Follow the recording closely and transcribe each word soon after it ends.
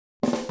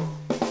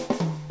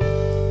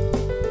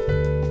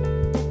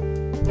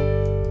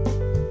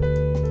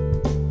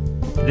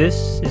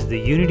This is the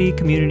Unity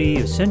Community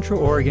of Central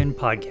Oregon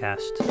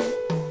podcast.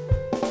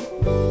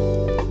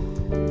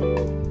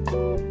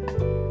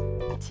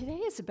 Today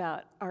is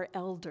about our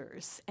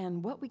elders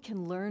and what we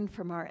can learn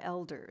from our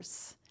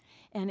elders.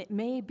 And it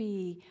may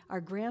be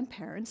our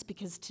grandparents,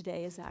 because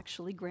today is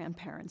actually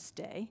Grandparents'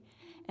 Day.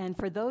 And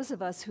for those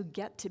of us who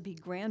get to be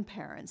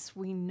grandparents,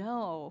 we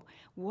know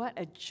what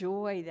a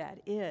joy that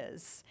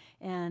is.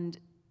 And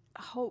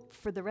hope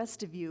for the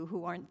rest of you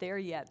who aren't there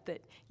yet that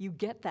you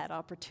get that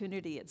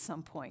opportunity at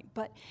some point.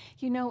 But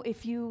you know,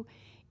 if you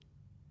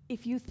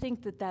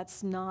think that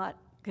that's not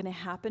going to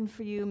happen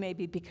for you,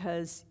 maybe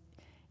because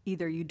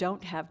either you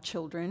don't have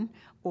children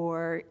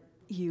or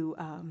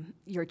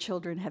your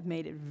children have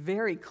made it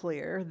very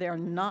clear they're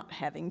not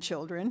having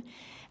children,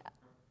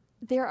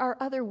 there are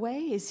other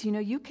ways. You know,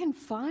 you can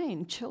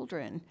find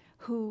children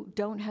who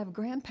don't have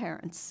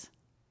grandparents.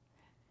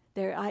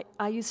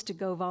 I used to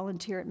go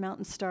volunteer at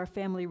Mountain Star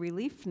Family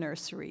Relief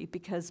Nursery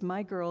because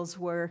my girls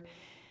were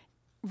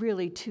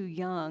really too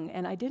young,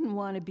 and I didn't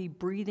want to be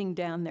breathing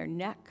down their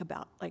neck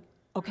about, like,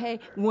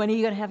 okay, when are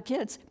you going to have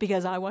kids?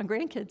 Because I want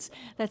grandkids.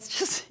 That's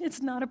just, it's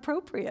not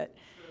appropriate.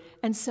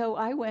 And so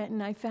I went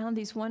and I found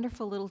these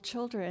wonderful little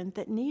children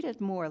that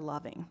needed more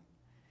loving.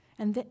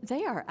 And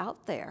they are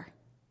out there.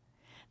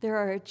 There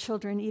are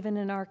children even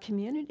in our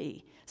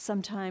community.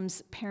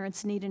 Sometimes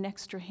parents need an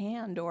extra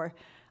hand or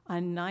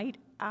a night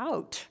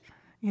out,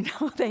 you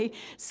know.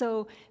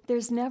 So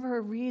there's never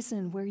a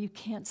reason where you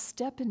can't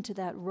step into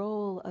that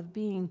role of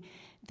being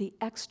the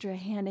extra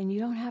hand, and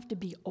you don't have to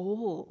be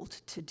old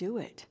to do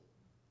it.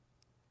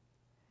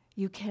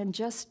 You can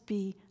just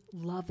be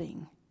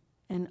loving,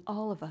 and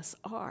all of us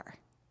are.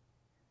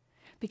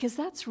 Because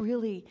that's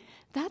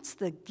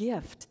the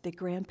gift that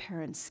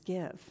grandparents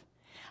give.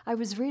 I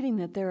was reading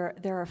that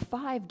there are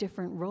 5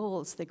 different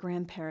roles that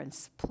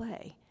grandparents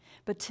play.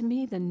 But to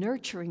me, the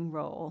nurturing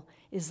role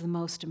is the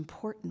most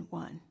important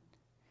one.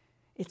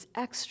 It's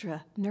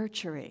extra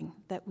nurturing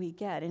that we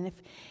get. And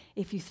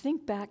if you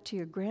think back to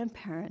your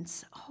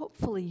grandparents,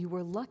 hopefully you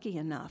were lucky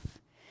enough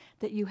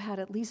that you had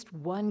at least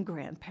one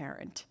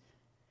grandparent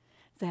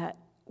that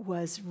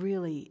was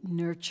really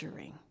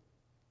nurturing.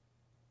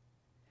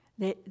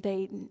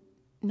 They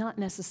not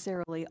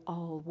necessarily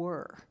all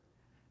were.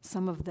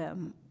 Some of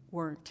them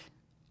weren't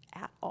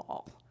at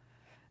all.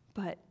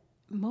 But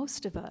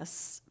most of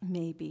us,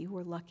 maybe,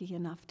 were lucky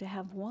enough to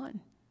have one.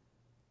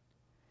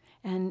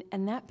 And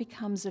that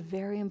becomes a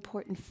very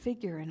important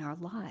figure in our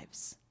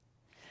lives.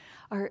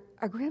 Our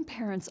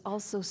grandparents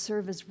also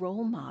serve as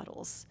role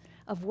models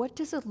of what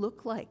does it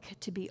look like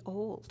to be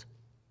old.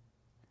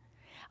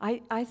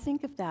 I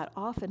think of that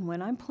often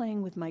when I'm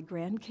playing with my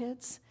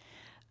grandkids.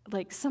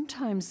 Like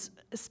sometimes,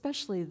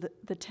 especially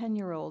the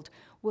 10-year-old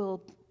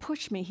will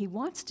push me. He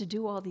wants to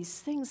do all these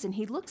things, and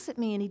he looks at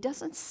me and he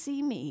doesn't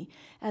see me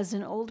as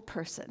an old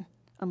person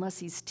unless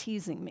he's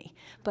teasing me.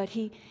 But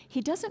he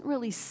doesn't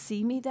really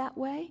see me that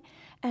way,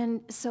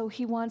 and so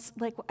he wants,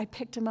 like, I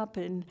picked him up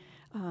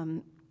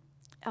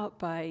out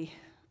by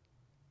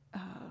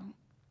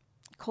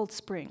Cold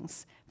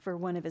Springs for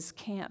one of his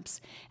camps,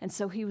 and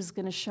so he was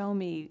going to show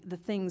me the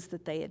things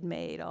that they had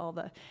made, all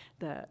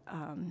the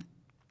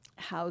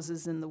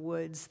houses in the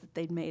woods that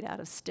they'd made out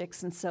of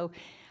sticks. And so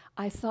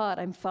I thought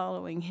I'm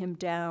following him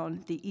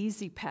down the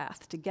easy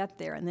path to get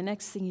there. And the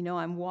next thing you know,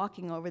 I'm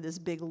walking over this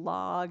big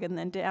log and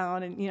then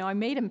down. And, you know, I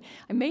made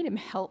him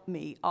help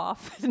me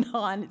off and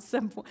on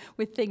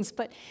with things.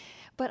 But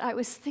I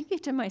was thinking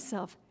to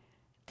myself,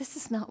 this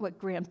is not what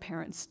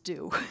grandparents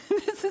do.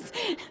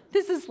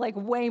 This is like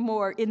way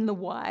more in the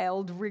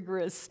wild,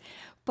 rigorous.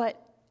 But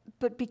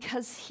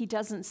because he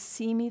doesn't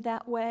see me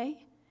that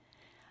way,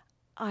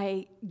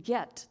 I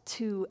get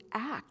to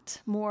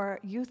act more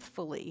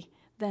youthfully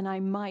than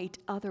I might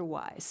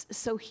otherwise.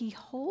 So he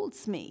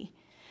holds me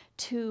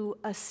to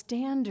a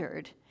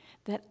standard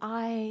that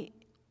I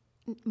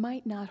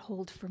might not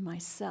hold for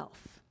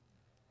myself.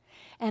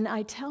 And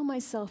I tell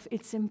myself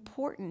it's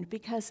important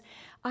because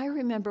I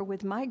remember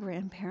with my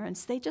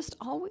grandparents, they just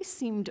always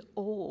seemed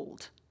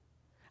old.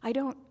 I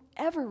don't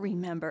ever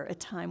remember a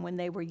time when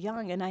they were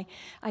young. And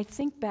I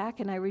think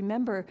back and I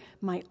remember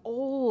my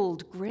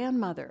old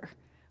grandmother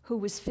who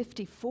was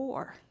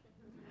 54,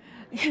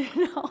 you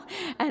know,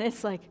 and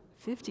it's like,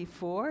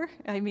 54?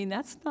 I mean,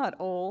 that's not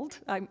old.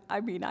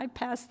 I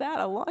passed that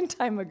a long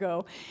time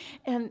ago,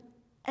 and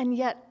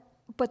yet,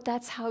 but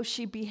that's how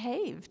she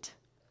behaved.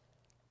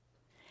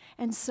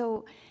 And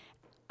so,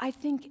 I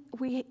think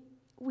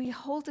we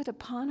hold it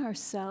upon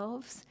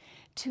ourselves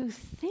to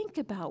think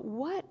about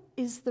what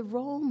is the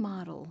role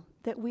model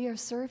that we are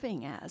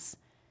serving as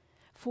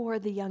for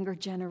the younger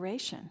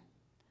generation.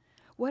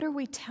 What are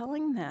we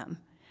telling them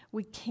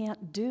we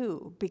can't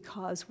do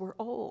because we're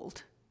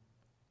old?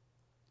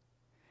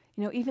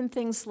 You know, even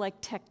things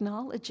like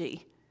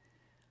technology.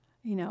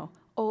 You know,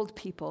 old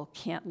people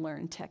can't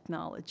learn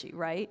technology,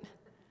 right?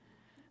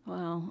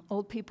 Well,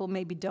 old people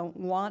maybe don't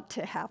want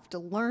to have to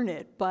learn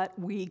it, but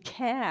we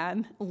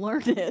can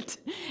learn it.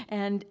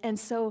 And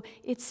so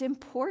it's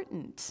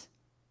important.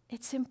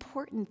 It's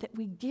important that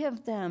we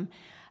give them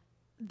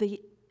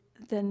the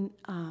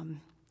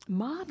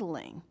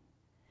modeling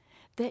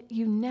that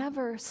you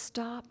never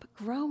stop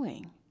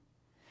growing.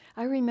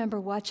 I remember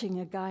watching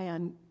a guy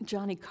on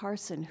Johnny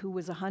Carson who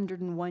was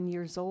 101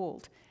 years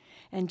old,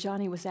 and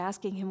Johnny was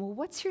asking him, well,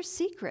 what's your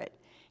secret?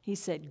 He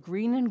said,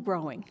 green and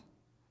growing.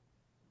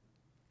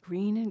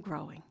 Green and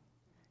growing.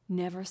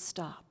 Never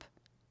stop.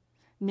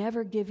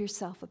 Never give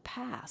yourself a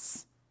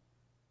pass.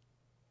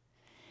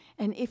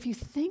 And if you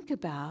think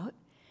about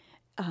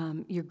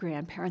your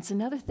grandparents,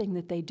 another thing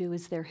that they do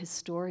is they're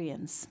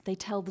historians. They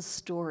tell the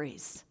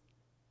stories,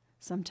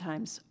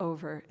 sometimes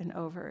over and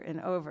over and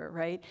over,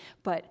 right?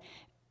 But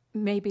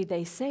maybe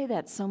they say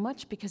that so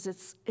much because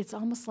it's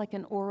almost like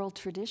an oral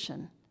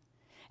tradition.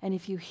 And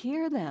if you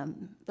hear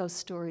them, those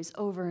stories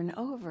over and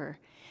over,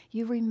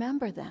 you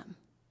remember them.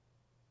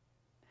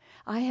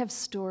 I have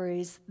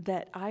stories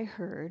that I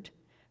heard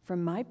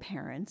from my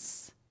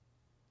parents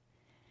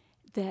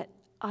that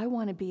I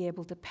want to be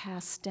able to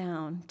pass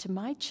down to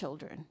my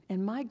children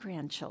and my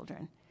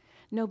grandchildren.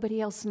 Nobody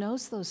else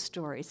knows those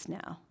stories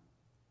now.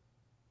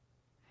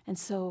 And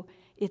so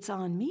it's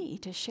on me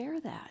to share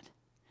that.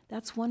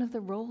 That's one of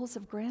the roles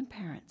of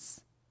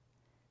grandparents.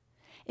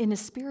 In a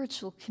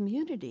spiritual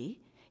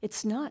community,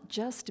 it's not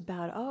just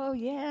about, oh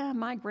yeah,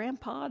 my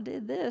grandpa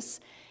did this.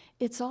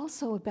 It's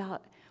also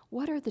about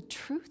what are the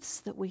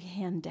truths that we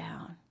hand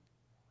down?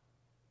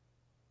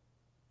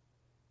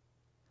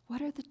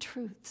 What are the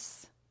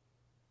truths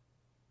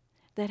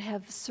that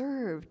have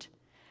served,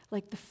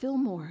 like the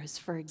Fillmores,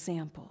 for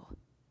example,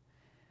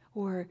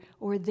 or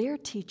their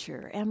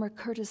teacher, Emma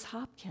Curtis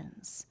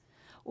Hopkins,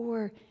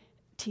 or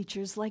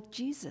teachers like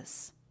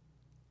Jesus?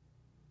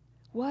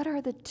 What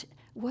are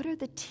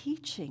the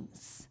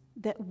teachings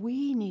that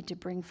we need to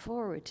bring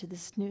forward to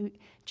this new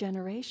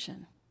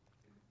generation?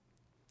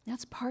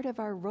 That's part of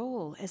our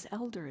role as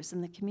elders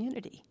in the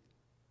community.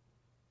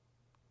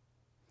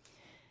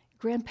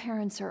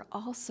 Grandparents are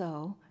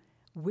also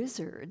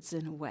wizards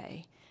in a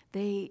way.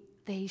 They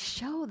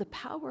show the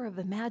power of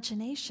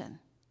imagination.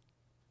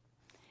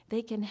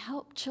 They can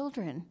help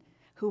children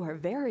who are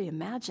very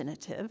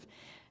imaginative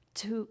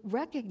to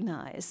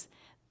recognize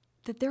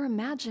that their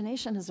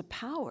imagination is a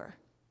power.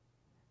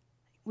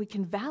 We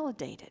can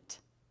validate it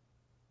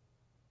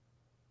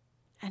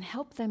and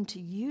help them to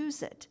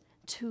use it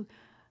to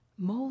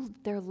mold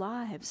their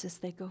lives as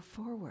they go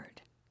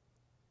forward.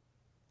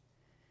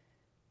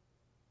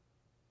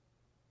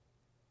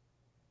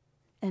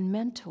 And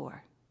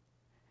mentor.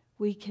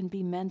 We can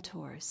be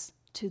mentors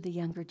to the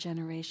younger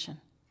generation.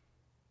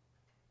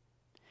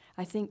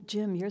 I think,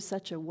 Jim, you're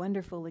such a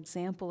wonderful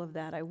example of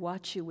that. I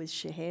watch you with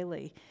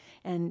Shehaley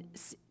and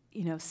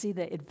see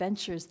the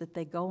adventures that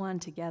they go on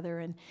together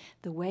and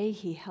the way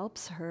he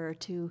helps her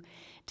to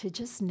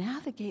just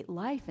navigate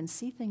life and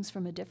see things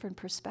from a different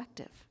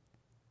perspective.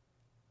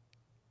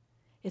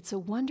 It's a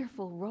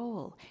wonderful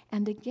role.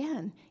 And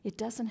again, it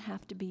doesn't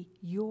have to be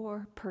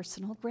your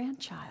personal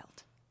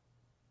grandchild.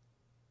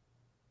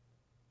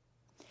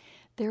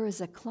 There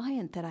was a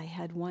client that I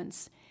had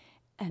once,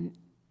 and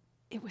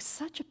it was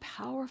such a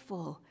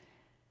powerful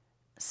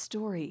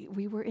story.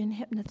 We were in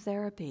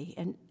hypnotherapy,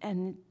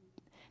 and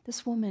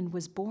this woman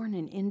was born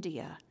in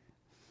India.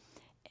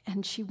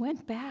 And she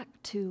went back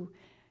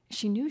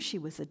she knew she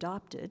was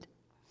adopted,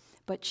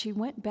 but she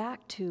went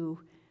back to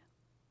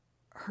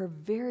her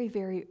very,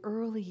 very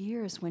early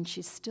years when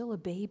she's still a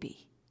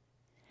baby.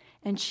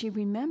 And she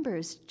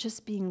remembers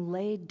just being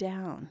laid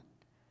down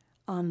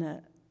on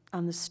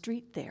the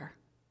street there.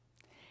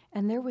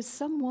 And there was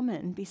some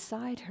woman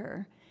beside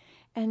her,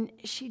 and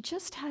she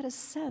just had a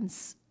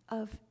sense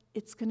of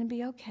it's going to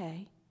be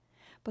okay.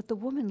 But the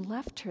woman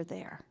left her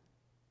there.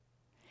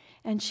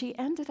 And she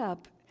ended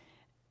up,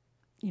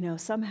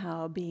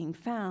 somehow being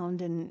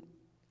found and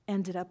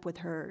ended up with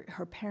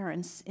her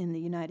parents in the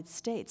United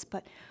States.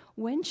 But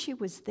when she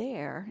was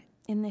there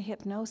in the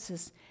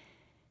hypnosis,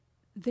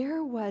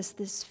 there was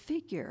this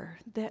figure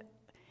that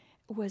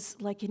was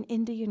like an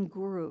Indian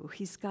guru.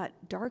 He's got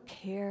dark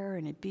hair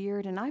and a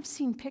beard, and I've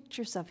seen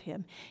pictures of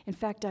him. In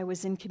fact, I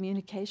was in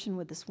communication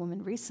with this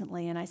woman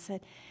recently, and I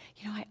said,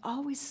 I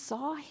always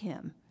saw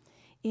him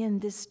in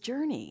this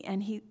journey,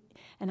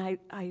 and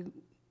I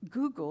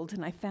Googled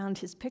and I found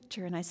his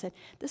picture, and I said,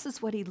 this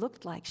is what he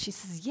looked like. She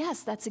says,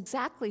 yes, that's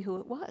exactly who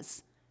it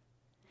was.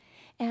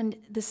 And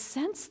the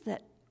sense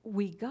that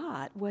we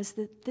got was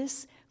that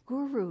this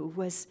guru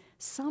was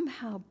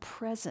somehow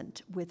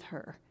present with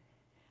her.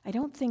 I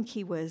don't think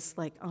he was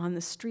like on the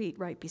street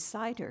right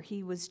beside her.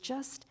 He was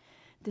just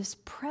this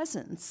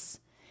presence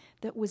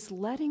that was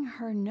letting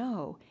her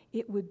know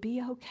it would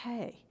be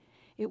okay.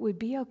 It would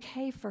be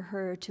okay for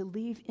her to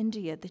leave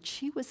India, that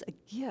she was a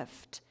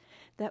gift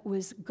that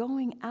was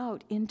going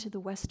out into the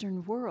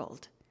Western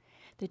world,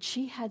 that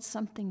she had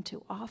something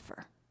to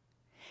offer.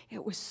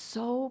 It was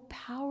so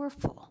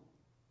powerful.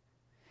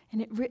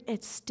 And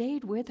it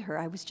stayed with her.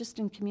 I was just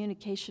in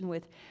communication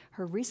with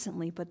her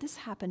recently, but this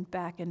happened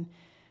back in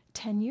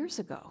 10 years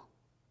ago,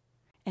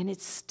 and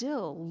it's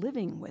still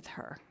living with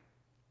her.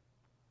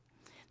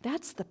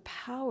 That's the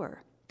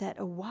power that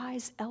a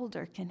wise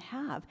elder can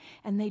have,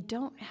 and they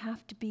don't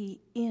have to be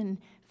in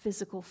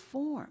physical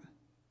form.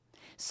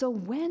 So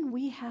when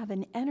we have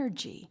an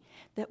energy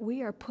that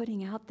we are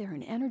putting out there,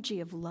 an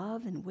energy of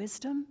love and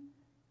wisdom,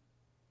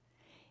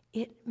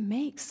 it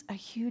makes a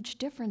huge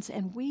difference,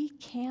 and we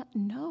can't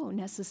know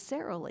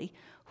necessarily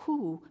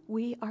who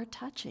we are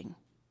touching.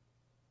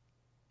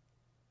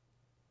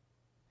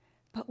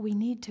 But we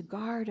need to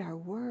guard our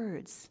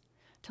words,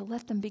 to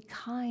let them be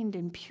kind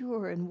and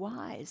pure and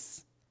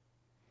wise,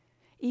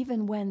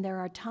 even when there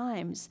are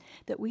times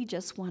that we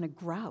just want to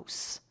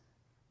grouse,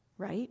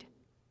 right?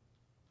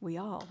 We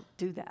all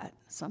do that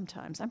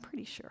sometimes, I'm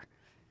pretty sure.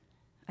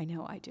 I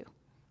know I do.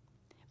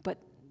 But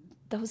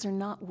those are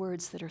not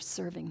words that are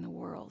serving the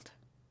world.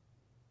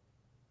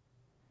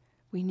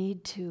 We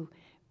need to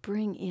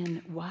bring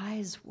in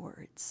wise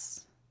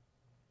words.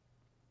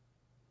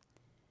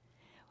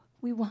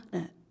 We want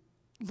to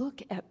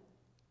look at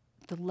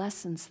the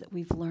lessons that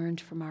we've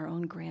learned from our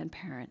own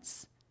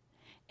grandparents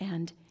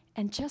and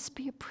just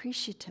be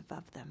appreciative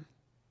of them.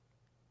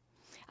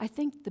 I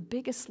think the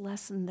biggest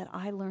lesson that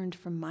I learned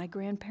from my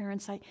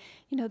grandparents,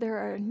 there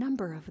are a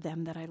number of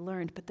them that I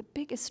learned, but the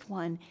biggest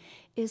one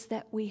is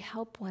that we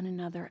help one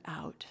another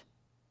out.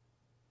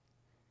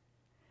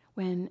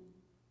 When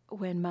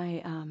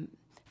my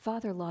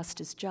father lost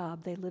his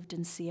job, they lived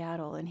in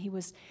Seattle, and he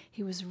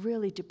was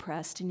really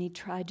depressed, and he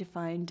tried to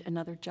find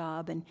another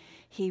job, and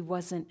he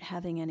wasn't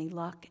having any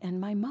luck.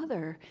 And my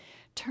mother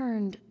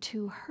turned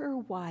to her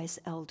wise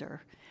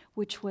elder,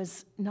 which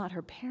was not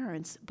her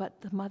parents,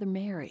 but the Mother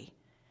Mary,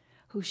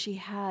 who she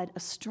had a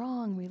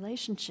strong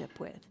relationship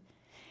with.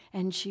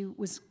 And she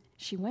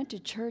went to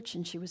church,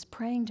 and she was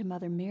praying to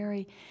Mother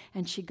Mary,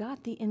 and she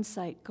got the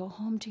insight, go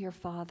home to your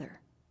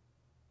father.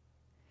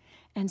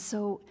 And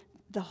so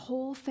the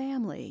whole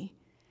family,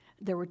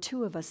 there were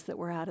 2 of us that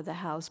were out of the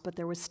house, but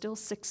there were still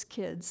 6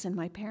 kids and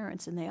my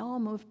parents, and they all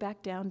moved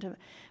back down to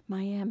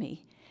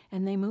Miami.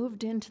 And they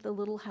moved into the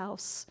little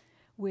house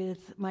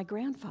with my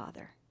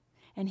grandfather.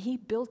 And he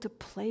built a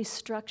play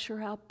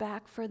structure out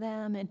back for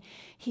them, and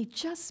he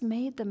just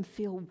made them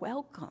feel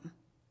welcome.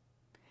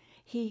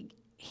 He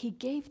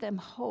gave them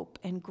hope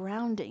and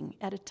grounding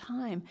at a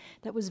time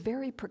that was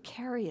very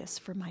precarious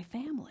for my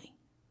family.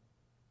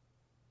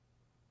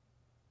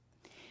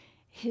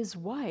 His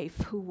wife,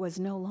 who was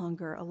no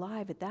longer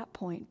alive at that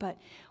point, but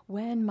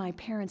when my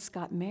parents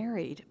got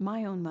married,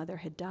 my own mother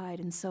had died,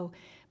 and so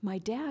my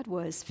dad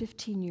was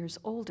 15 years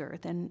older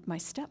than my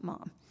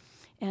stepmom.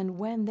 And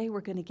when they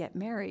were going to get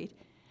married,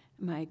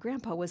 my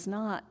grandpa was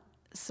not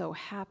so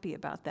happy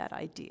about that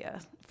idea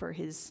for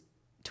his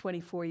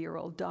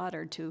 24-year-old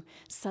daughter to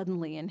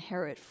suddenly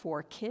inherit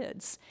 4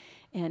 kids.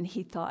 And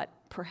he thought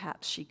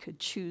perhaps she could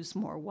choose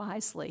more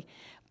wisely.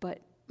 But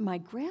my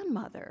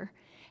grandmother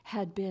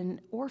had been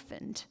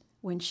orphaned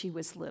when she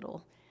was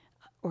little,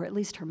 or at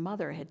least her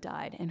mother had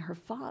died, and her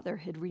father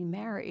had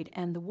remarried,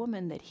 and the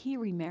woman that he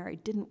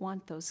remarried didn't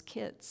want those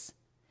kids.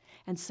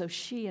 And so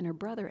she and her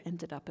brother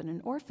ended up in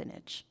an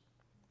orphanage.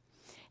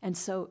 And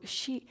so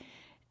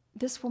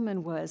this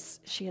woman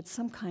she had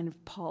some kind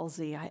of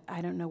palsy.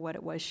 I don't know what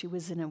it was. She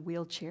was in a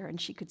wheelchair, and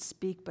she could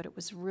speak, but it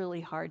was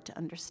really hard to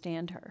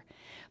understand her.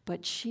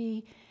 But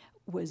she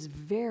was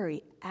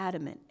very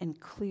adamant and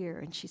clear,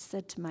 and she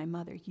said to my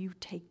mother, you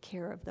take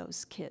care of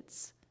those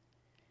kids.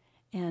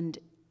 And,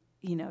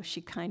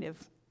 she kind of,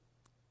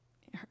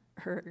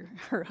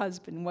 her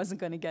husband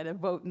wasn't going to get a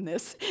vote in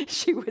this.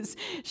 She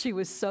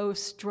was so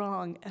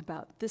strong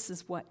about this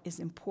is what is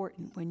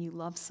important when you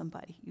love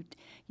somebody.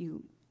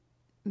 You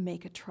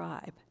make a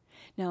tribe.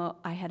 Now,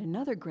 I had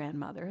another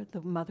grandmother,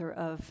 the mother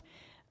of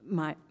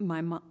my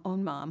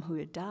own mom who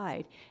had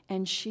died,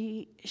 and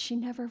she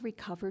never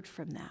recovered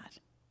from that.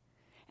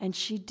 And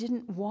she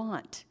didn't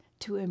want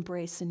to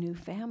embrace a new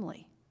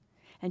family.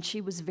 And she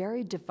was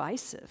very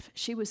divisive.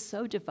 She was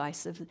so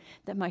divisive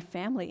that my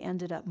family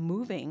ended up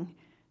moving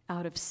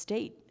out of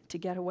state to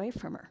get away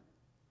from her.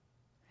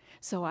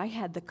 So I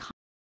had the culture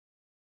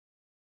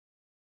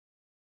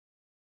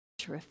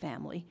of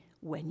family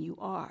when you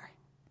are.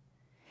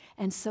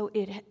 And so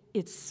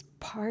it's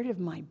part of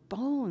my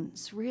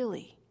bones,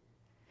 really,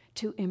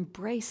 to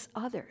embrace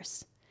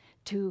others,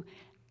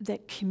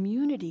 that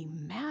community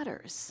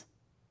matters.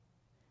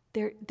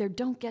 There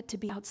don't get to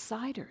be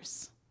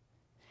outsiders.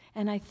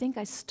 And I think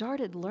I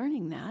started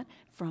learning that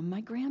from my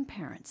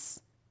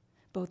grandparents,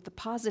 both the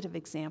positive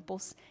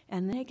examples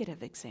and the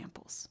negative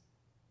examples.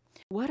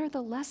 What are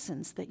the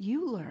lessons that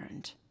you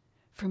learned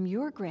from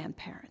your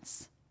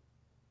grandparents?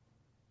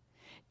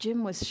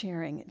 Jim was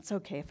sharing, it's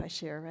okay if I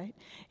share, right?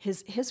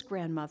 His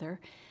grandmother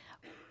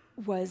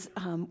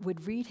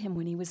would read him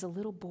when he was a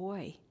little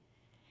boy.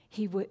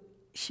 She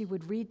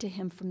would read to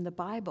him from the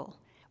Bible,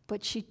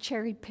 but she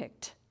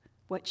cherry-picked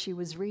what she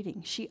was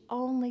reading. She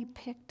only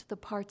picked the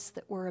parts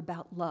that were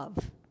about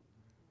love.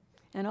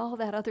 And all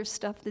that other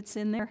stuff that's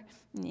in there,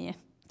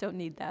 don't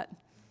need that.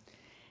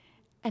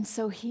 And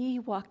so he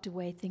walked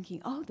away thinking,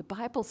 oh, the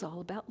Bible's all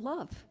about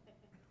love,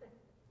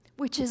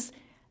 which is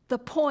the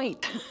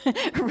point,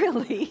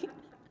 really.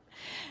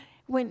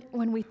 When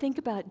we think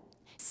about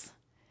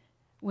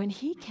when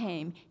he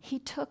came, he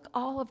took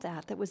all of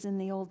that was in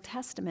the Old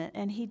Testament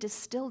and he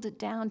distilled it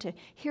down to,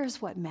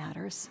 here's what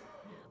matters.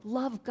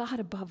 Love God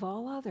above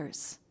all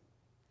others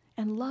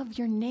and love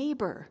your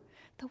neighbor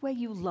the way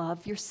you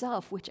love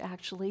yourself, which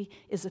actually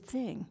is a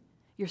thing.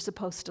 You're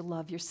supposed to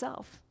love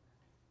yourself.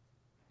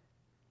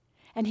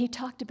 And he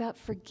talked about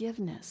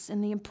forgiveness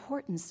and the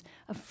importance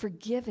of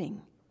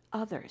forgiving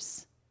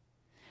others.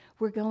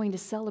 We're going to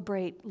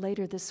celebrate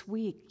later this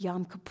week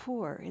Yom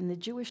Kippur in the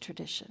Jewish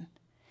tradition.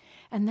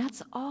 And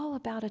that's all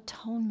about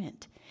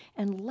atonement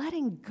and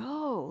letting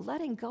go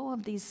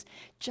of these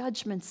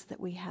judgments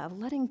that we have,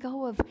 letting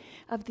go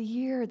of the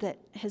year that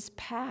has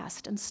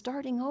passed and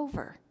starting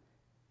over,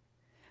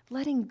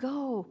 letting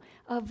go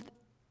of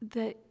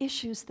the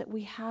issues that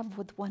we have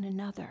with one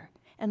another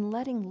and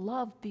letting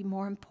love be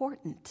more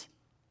important.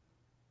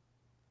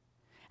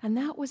 And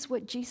that was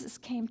what Jesus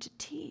came to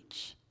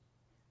teach.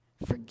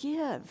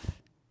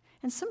 Forgive.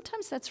 And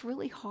sometimes that's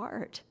really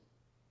hard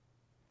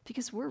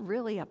because we're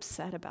really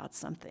upset about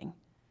something.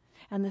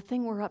 And the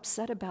thing we're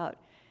upset about,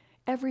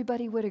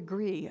 everybody would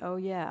agree, oh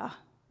yeah,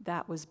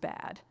 that was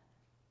bad,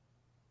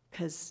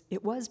 because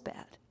it was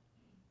bad.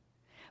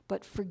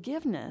 But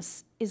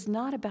forgiveness is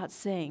not about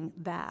saying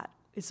that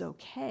is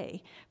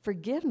okay.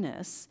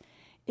 Forgiveness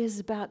is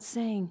about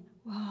saying,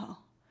 whoa,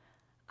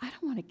 I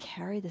don't want to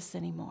carry this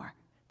anymore.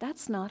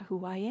 That's not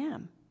who I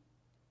am.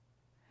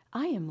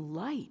 I am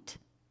light,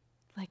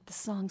 like the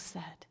song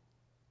said.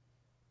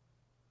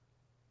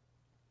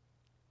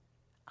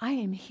 I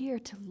am here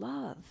to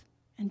love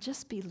and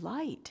just be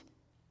light.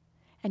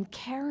 And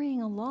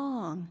carrying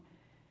along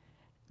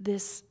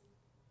this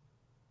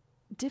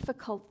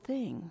difficult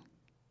thing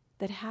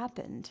that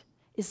happened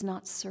is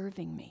not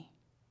serving me.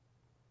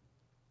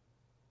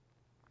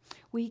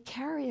 We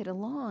carry it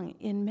along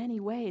in many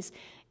ways.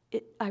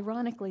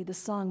 Ironically, the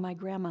song My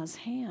Grandma's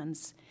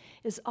Hands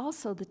is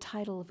also the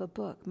title of a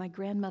book, My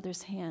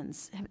Grandmother's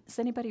Hands. Has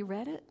anybody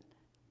read it?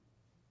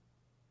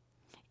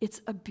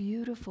 It's a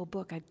beautiful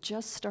book. I've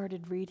just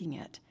started reading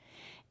it.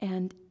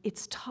 And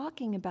it's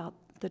talking about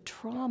the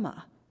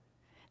trauma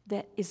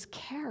that is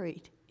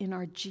carried in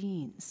our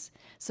genes.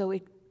 So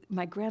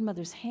My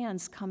Grandmother's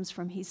Hands comes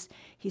from he's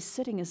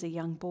sitting as a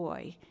young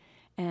boy,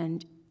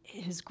 and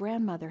his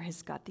grandmother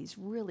has got these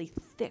really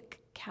thick,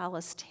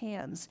 calloused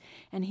hands,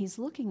 and he's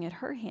looking at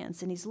her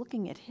hands, and he's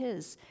looking at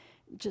his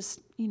just,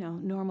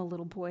 normal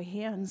little boy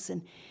hands,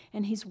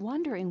 and he's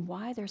wondering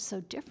why they're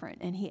so different,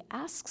 and he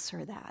asks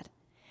her that.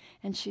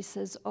 And she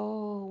says,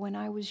 oh, when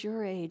I was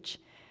your age,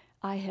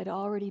 I had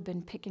already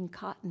been picking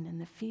cotton in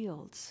the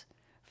fields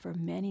for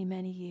many,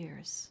 many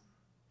years.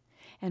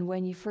 And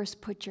when you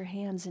first put your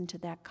hands into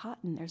that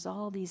cotton, there's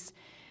all these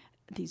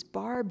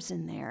barbs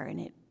in there,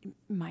 and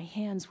my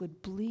hands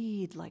would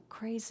bleed like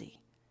crazy.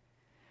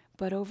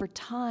 But over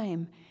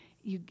time,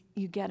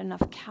 you get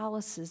enough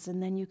calluses,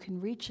 and then you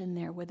can reach in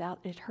there without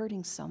it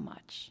hurting so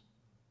much.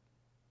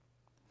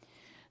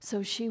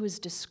 So she was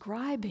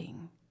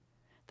describing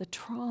the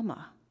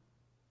trauma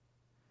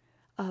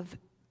of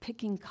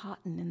picking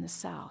cotton in the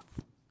South.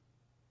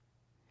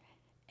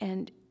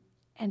 And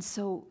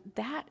so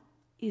that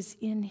is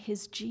in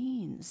his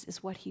genes,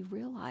 is what he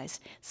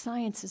realized.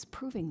 Science is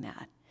proving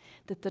that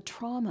the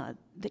trauma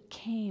that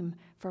came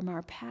from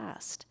our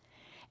past.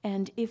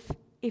 And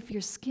if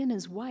your skin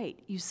is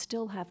white, you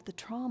still have the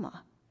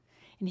trauma.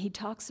 And he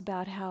talks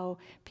about how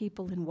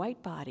people in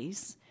white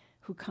bodies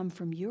who come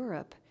from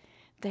Europe,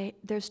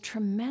 there's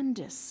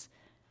tremendous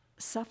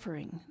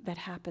suffering that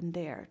happened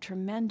there,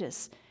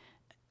 tremendous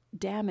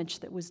damage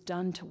that was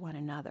done to one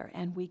another,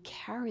 and we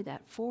carry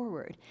that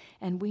forward,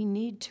 and we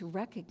need to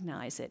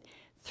recognize it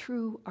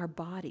through our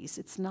bodies.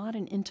 It's not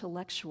an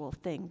intellectual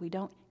thing. We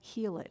don't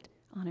heal it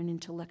on an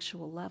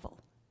intellectual level.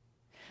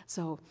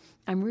 So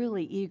I'm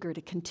really eager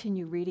to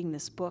continue reading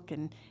this book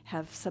and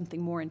have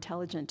something more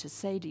intelligent to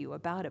say to you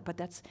about it, but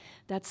that's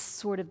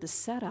sort of the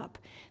setup,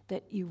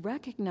 that you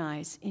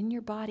recognize in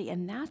your body,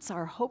 and that's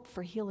our hope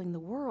for healing the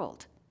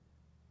world.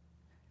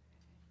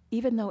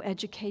 Even though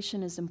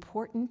education is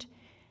important,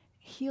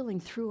 healing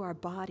through our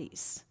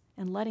bodies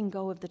and letting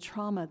go of the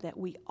trauma that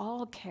we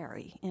all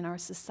carry in our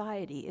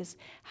society is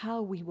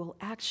how we will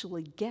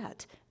actually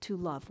get to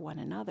love one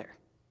another.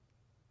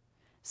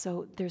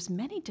 So there's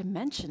many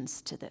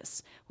dimensions to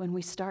this when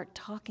we start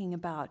talking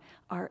about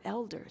our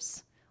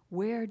elders.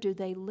 Where do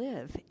they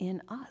live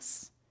in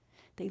us?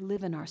 They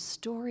live in our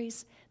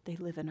stories, they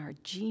live in our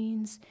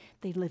genes,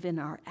 they live in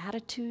our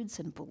attitudes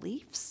and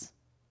beliefs.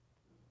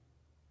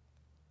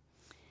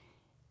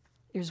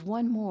 There's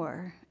one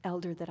more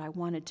elder that I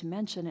wanted to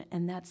mention,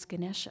 and that's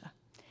Ganesha.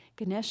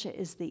 Ganesha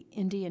is the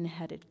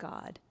Indian-headed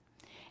god.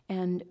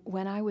 And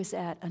when I was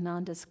at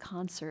Ananda's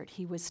concert,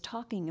 he was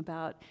talking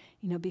about,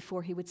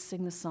 before he would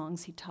sing the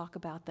songs, he'd talk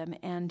about them.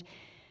 And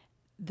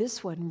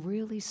this one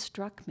really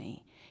struck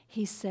me.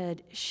 He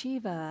said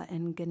Shiva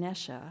and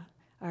Ganesha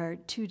are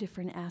two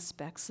different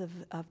aspects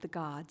of the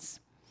gods.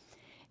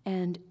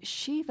 And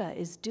Shiva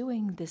is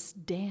doing this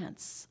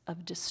dance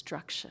of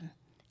destruction,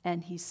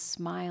 and he's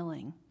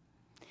smiling,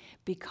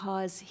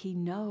 because he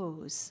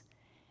knows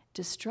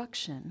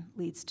destruction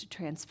leads to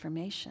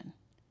transformation.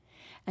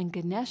 And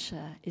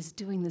Ganesha is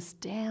doing this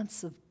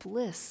dance of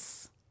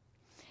bliss.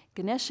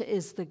 Ganesha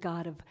is the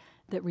god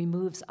that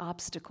removes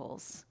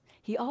obstacles.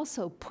 He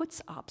also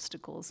puts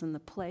obstacles in the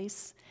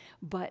place,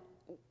 but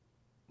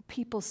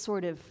people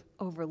sort of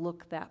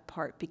overlook that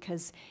part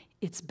because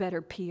it's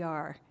better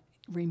PR,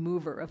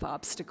 remover of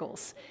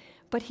obstacles.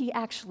 But he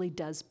actually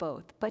does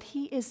both. But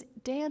he is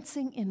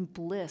dancing in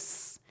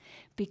bliss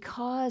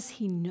because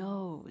he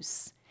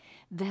knows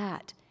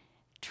that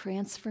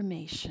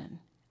transformation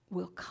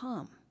will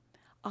come.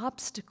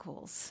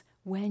 Obstacles,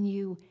 when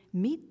you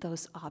meet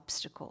those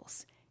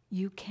obstacles,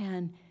 you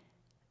can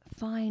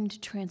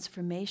find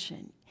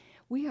transformation.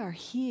 We are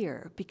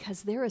here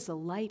because there is a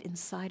light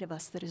inside of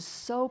us that is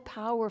so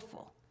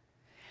powerful.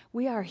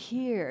 We are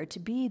here to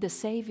be the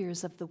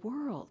saviors of the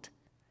world.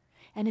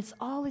 And it's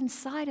all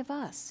inside of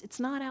us. It's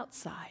not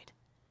outside.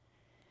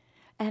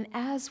 And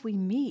as we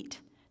meet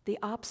the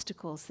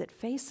obstacles that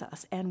face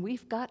us, and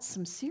we've got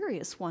some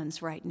serious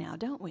ones right now,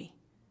 don't we?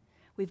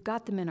 We've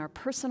got them in our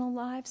personal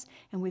lives,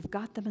 and we've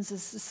got them as a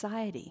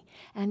society.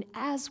 And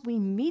as we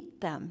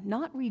meet them,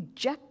 not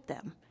reject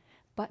them,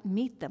 but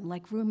meet them,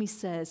 like Rumi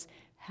says,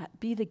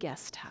 be the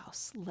guest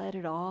house. Let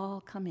it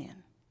all come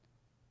in.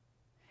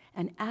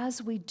 And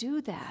as we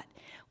do that,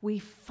 we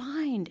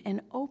find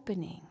an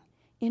opening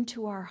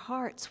into our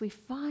hearts. We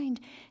find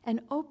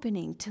an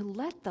opening to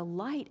let the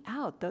light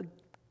out,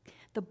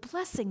 the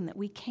blessing that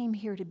we came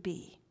here to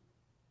be.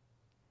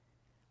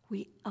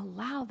 We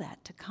allow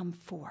that to come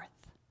forth.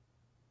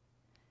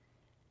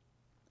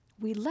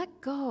 We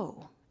let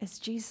go, as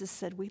Jesus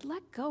said, we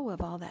let go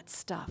of all that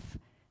stuff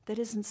that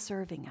isn't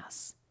serving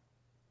us.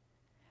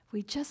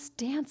 We just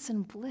dance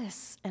in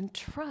bliss and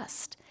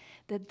trust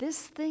that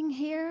this thing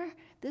here,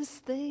 this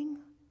thing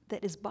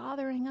that is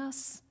bothering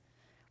us,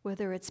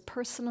 whether it's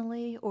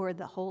personally or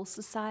the whole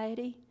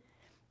society,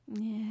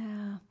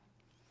 yeah,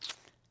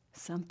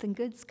 something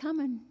good's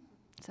coming.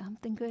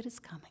 Something good is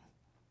coming.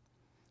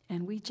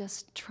 And we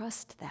just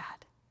trust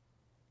that.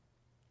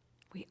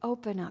 We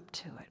open up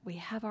to it. We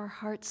have our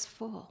hearts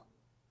full.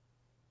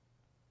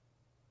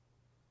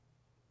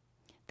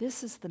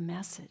 This is the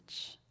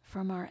message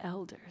from our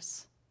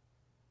elders,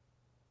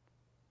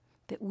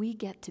 that we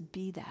get to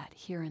be that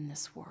here in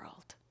this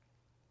world.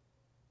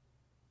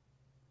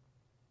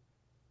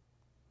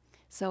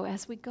 So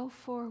as we go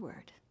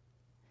forward,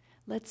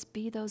 let's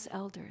be those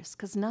elders,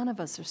 because none of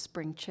us are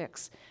spring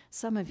chicks.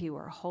 Some of you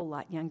are a whole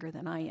lot younger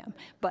than I am,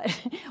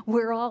 but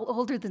we're all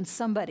older than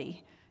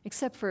somebody,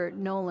 except for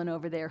Nolan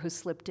over there who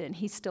slipped in.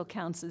 He still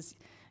counts as,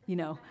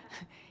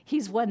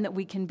 he's one that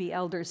we can be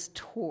elders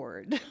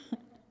toward.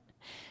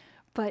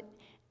 But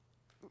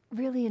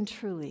really and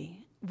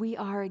truly, we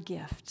are a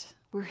gift.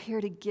 We're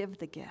here to give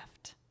the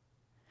gift.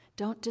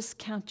 Don't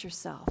discount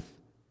yourself,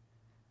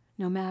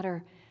 no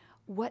matter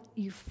what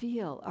you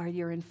feel are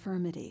your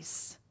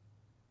infirmities.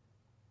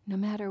 No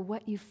matter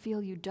what you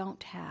feel you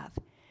don't have,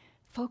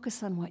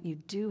 focus on what you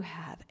do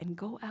have and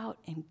go out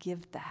and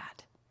give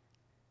that.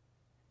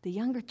 The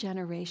younger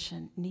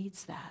generation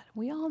needs that.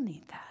 We all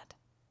need that.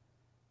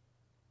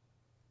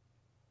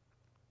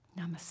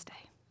 Namaste.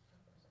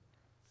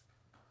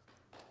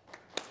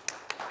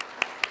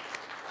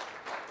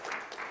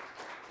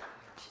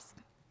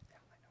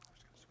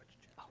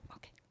 Oh,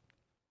 okay.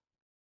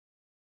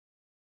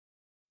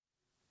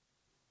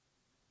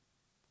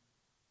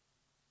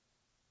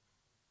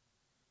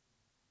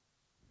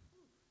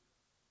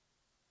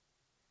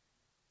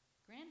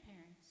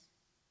 Grandparents.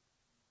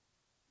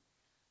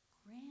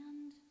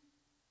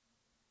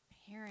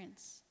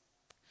 Grandparents.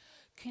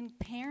 Can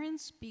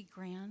parents be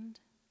grand?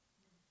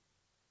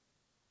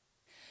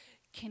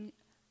 Can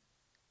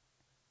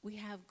we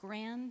have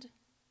grand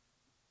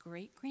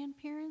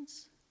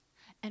great-grandparents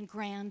and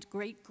grand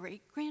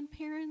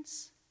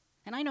great-great-grandparents?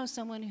 And I know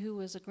someone who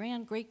was a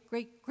grand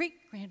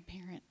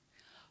great-great-great-grandparent.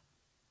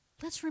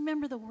 Let's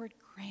remember the word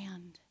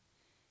grand.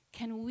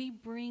 Can we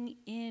bring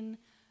in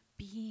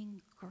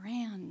being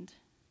grand?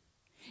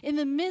 In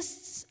the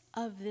midst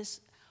of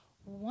this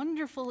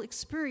wonderful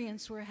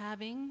experience we're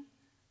having,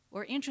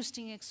 or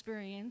interesting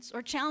experience,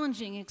 or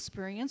challenging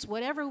experience,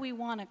 whatever we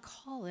want to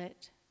call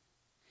it,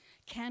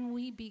 can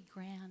we be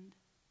grand?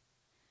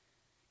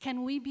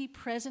 Can we be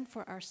present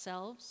for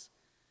ourselves,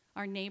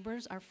 our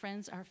neighbors, our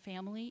friends, our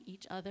family,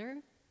 each other?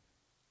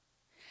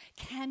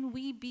 Can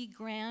we be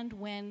grand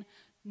when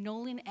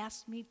Nolan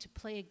asked me to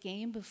play a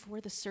game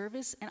before the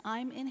service and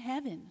I'm in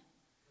heaven?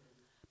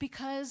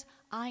 Because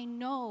I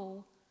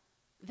know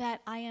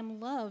that I am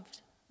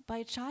loved by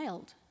a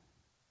child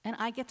and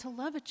I get to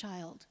love a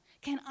child.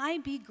 Can I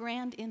be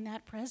grand in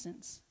that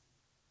presence?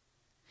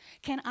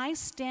 Can I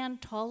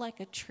stand tall like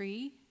a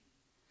tree,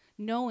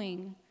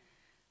 knowing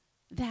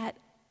that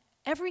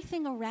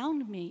everything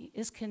around me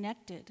is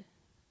connected?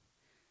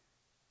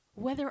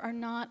 Whether or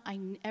not I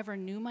ever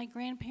knew my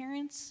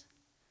grandparents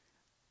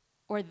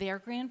or their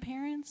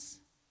grandparents,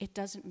 it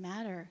doesn't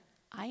matter.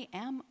 I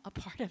am a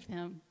part of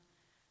them.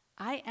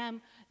 I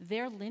am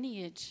their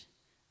lineage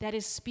that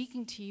is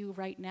speaking to you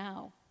right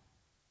now.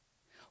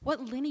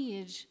 What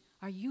lineage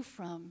are you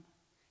from?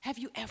 Have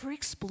you ever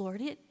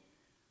explored it?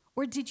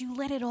 Or did you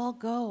let it all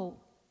go?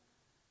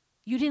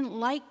 You didn't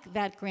like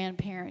that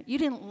grandparent. You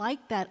didn't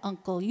like that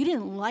uncle. You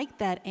didn't like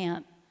that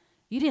aunt.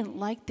 You didn't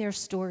like their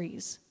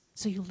stories,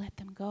 so you let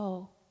them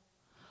go.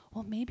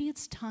 Well, maybe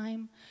it's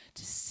time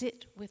to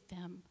sit with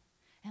them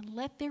and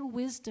let their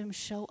wisdom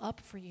show up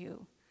for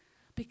you.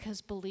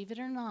 Because believe it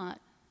or not,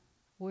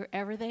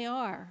 wherever they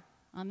are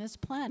on this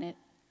planet,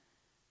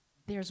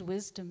 there's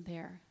wisdom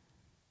there.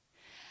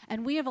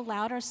 And we have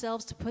allowed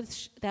ourselves to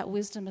push that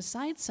wisdom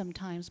aside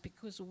sometimes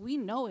because we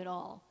know it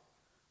all.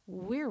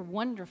 We're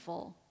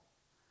wonderful.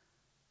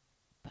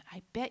 But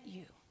I bet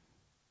you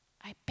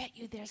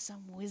there's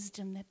some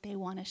wisdom that they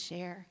want to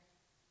share.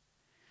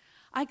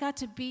 I got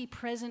to be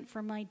present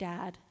for my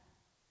dad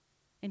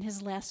in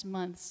his last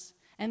months,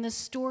 and the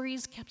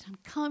stories kept on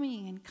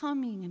coming and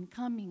coming and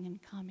coming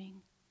and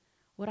coming.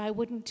 What I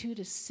wouldn't do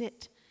to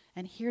sit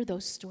and hear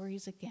those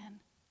stories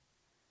again.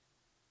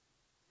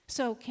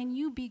 So, can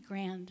you be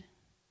grand?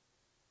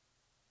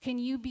 Can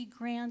you be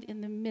grand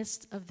in the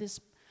midst of this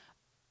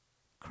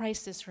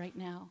crisis right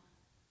now?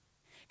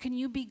 Can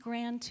you be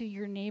grand to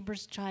your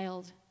neighbor's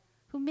child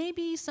who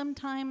maybe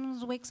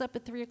sometimes wakes up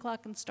at 3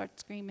 o'clock and starts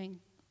screaming?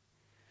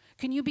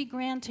 Can you be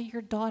grand to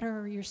your daughter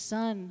or your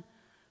son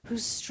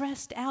who's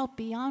stressed out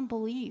beyond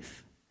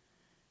belief?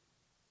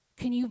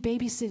 Can you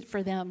babysit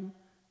for them?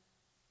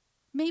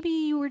 Maybe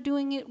you were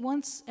doing it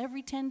once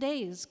every 10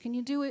 days. Can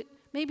you do it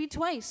maybe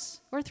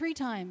twice or 3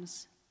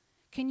 times?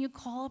 Can you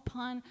call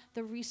upon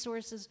the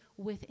resources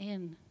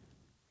within?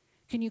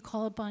 Can you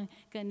call upon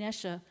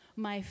Ganesha,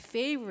 my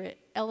favorite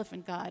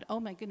elephant god?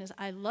 Oh my goodness,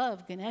 I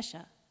love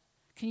Ganesha.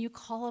 Can you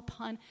call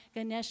upon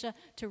Ganesha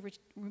to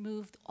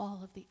remove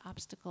all of the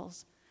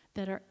obstacles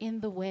that are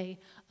in the way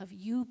of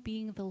you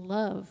being the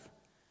love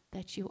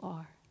that you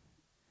are?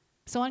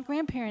 So on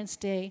Grandparents'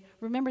 Day,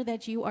 remember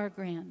that you are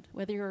grand,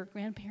 whether you're a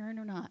grandparent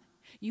or not.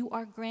 You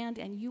are grand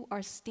and you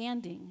are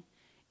standing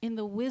in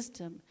the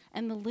wisdom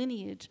and the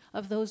lineage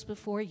of those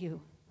before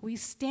you. We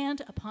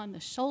stand upon the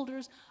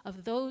shoulders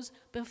of those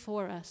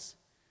before us.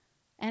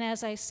 And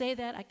as I say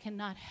that, I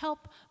cannot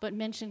help but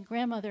mention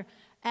grandmother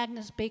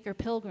Agnes Baker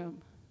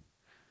Pilgrim,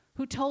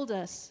 who told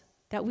us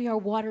that we are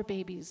water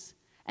babies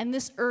and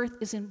this earth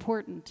is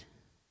important.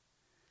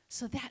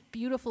 So that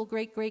beautiful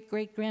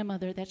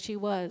great-great-great-grandmother that she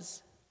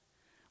was,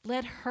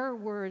 let her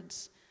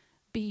words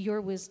be your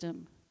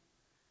wisdom.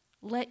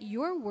 Let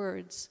your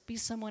words be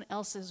someone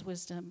else's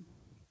wisdom.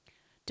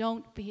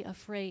 Don't be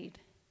afraid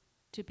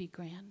to be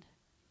grand.